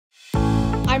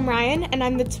I'm Ryan, and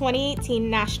I'm the 2018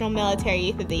 National Military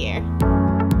Youth of the Year.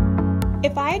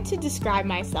 If I had to describe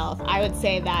myself, I would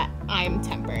say that I'm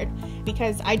tempered,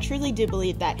 because I truly do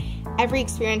believe that every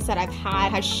experience that I've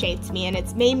had has shaped me, and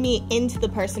it's made me into the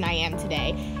person I am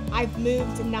today. I've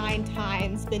moved 9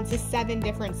 times, been to 7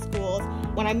 different schools.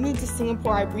 When I moved to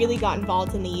Singapore, I really got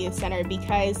involved in the youth center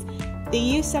because the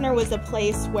youth center was a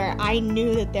place where I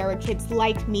knew that there were kids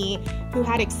like me who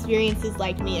had experiences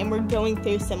like me and were going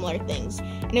through similar things.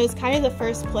 And it was kind of the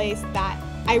first place that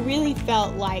I really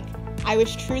felt like I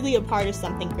was truly a part of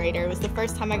something greater. It was the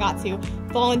first time I got to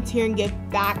volunteer and give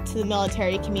back to the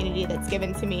military community that's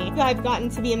given to me. I've gotten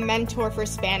to be a mentor for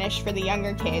Spanish for the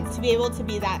younger kids. To be able to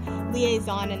be that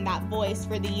liaison and that voice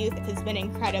for the youth has been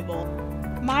incredible.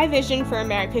 My vision for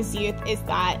America's youth is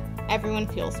that everyone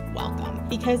feels welcome,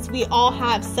 because we all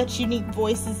have such unique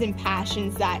voices and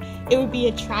passions that it would be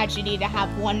a tragedy to have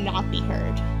one not be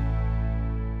heard.